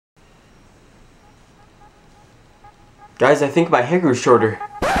Guys, I think my hair grew shorter.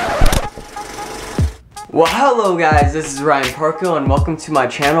 Well, hello guys, this is Ryan Parko and welcome to my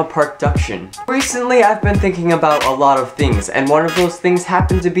channel, ParcDuction. Recently, I've been thinking about a lot of things, and one of those things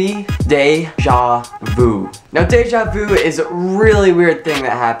happened to be Deja Vu. Now, Deja Vu is a really weird thing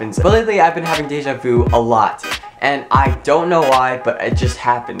that happens, but lately I've been having Deja Vu a lot, and I don't know why, but it just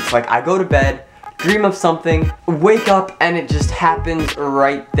happens. Like, I go to bed, dream of something, wake up, and it just happens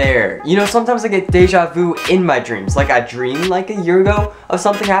right there. You know, sometimes I get deja vu in my dreams. Like, I dreamed like a year ago of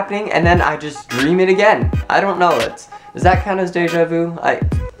something happening, and then I just dream it again. I don't know. Does that count as deja vu? I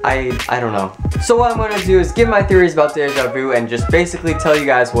don't know. So what I'm going to do is give my theories about deja vu and just basically tell you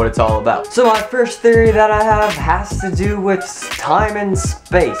guys what it's all about. So my first theory that I have has to do with time and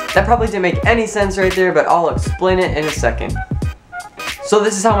space. That probably didn't make any sense right there, but I'll explain it in a second. So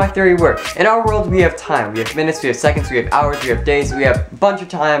this is how my theory works. In our world, we have time. We have minutes, we have seconds, we have hours, we have days, we have a bunch of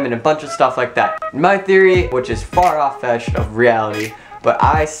time and a bunch of stuff like that. My theory, which is far off-fetched of reality, but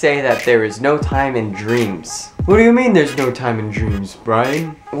I say that there is no time in dreams. What do you mean there's no time in dreams,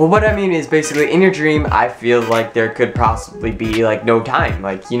 Brian? Well, what I mean is basically in your dream, I feel like there could possibly be like no time.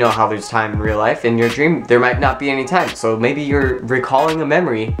 Like, you know how there's time in real life. In your dream, there might not be any time. So maybe you're recalling a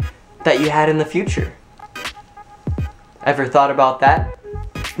memory that you had in the future. Ever thought about that?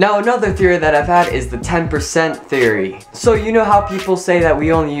 Now, another theory that I've had is the 10% theory. So you know how people say that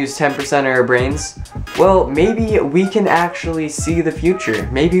we only use 10% of our brains? Well, maybe we can actually see the future.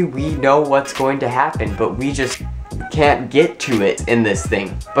 Maybe we know what's going to happen, but we just can't get to it in this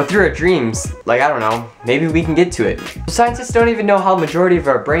thing. But through our dreams, like, I don't know, maybe we can get to it. Scientists don't even know how majority of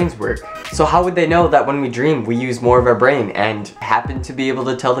our brains work. So how would they know that when we dream, we use more of our brain and happen to be able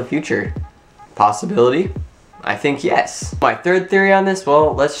to tell the future? Possibility? I think yes. My third theory on this,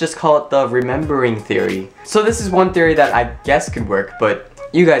 well, let's just call it the remembering theory. So this is one theory that I guess could work, but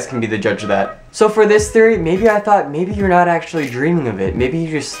you guys can be the judge of that. So for this theory, maybe I thought maybe you're not actually dreaming of it. Maybe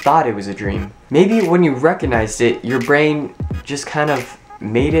you just thought it was a dream. Maybe when you recognized it, your brain just kind of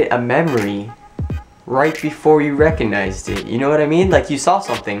made it a memory right before you recognized it. You know what I mean? Like, you saw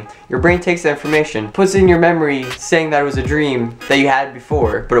something, your brain takes the information, puts it in your memory saying that it was a dream that you had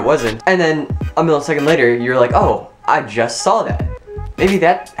before, but it wasn't. And then a millisecond later, you're like, oh, I just saw that. Maybe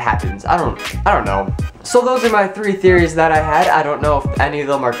that happens. I don't know. So those are my three theories that I had. I don't know if any of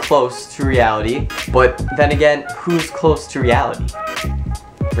them are close to reality, but then again, who's close to reality?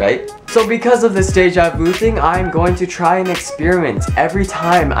 Right? So because of this deja vu thing, I'm going to try an experiment. Every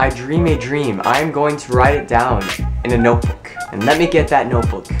time I dream a dream, I'm going to write it down in a notebook. And let me get that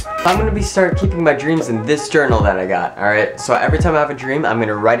notebook. I'm going to start keeping my dreams in this journal that I got, alright? So every time I have a dream, I'm going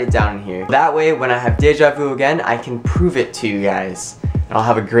to write it down in here. That way, when I have deja vu again, I can prove it to you guys. And I'll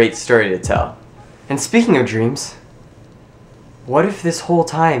have a great story to tell. And speaking of dreams, what if this whole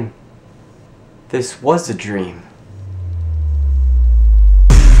time, this was a dream?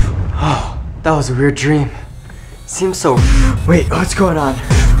 Oh, that was a weird dream. Seems so... Wait, what's going on?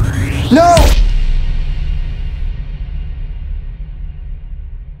 No!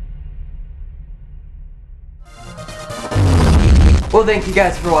 Well, thank you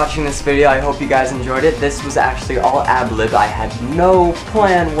guys for watching this video. I hope you guys enjoyed it. This was actually all ad-lib. I had no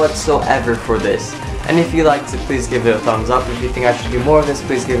plan whatsoever for this. And if you liked it, please give it a thumbs up. If you think I should do more of this,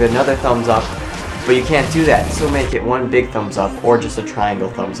 please give it another thumbs up. But you can't do that, so make it one big thumbs up or just a triangle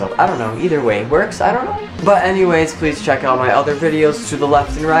thumbs up. I don't know, either way works, I don't know. But anyways, please check out my other videos to the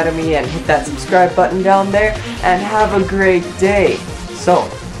left and right of me and hit that subscribe button down there and have a great day. So,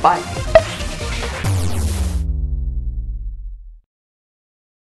 bye.